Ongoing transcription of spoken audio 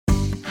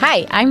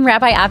Hi, I'm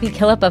Rabbi Avi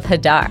Killip of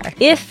Hadar.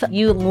 If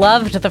you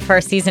loved the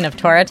first season of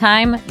Torah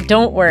Time,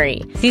 don't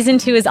worry. Season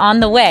 2 is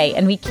on the way,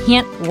 and we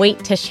can't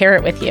wait to share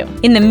it with you.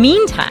 In the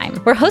meantime,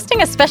 we're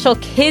hosting a special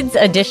kids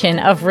edition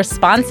of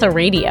Responsa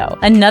Radio,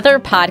 another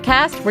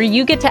podcast where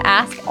you get to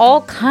ask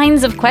all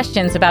kinds of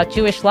questions about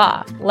Jewish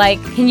law.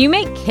 Like, can you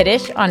make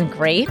kiddush on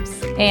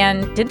grapes?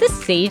 And did the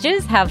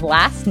sages have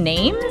last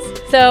names?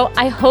 So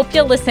I hope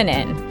you'll listen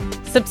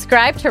in.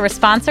 Subscribe to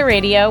Responsa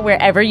Radio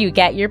wherever you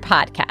get your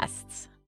podcasts.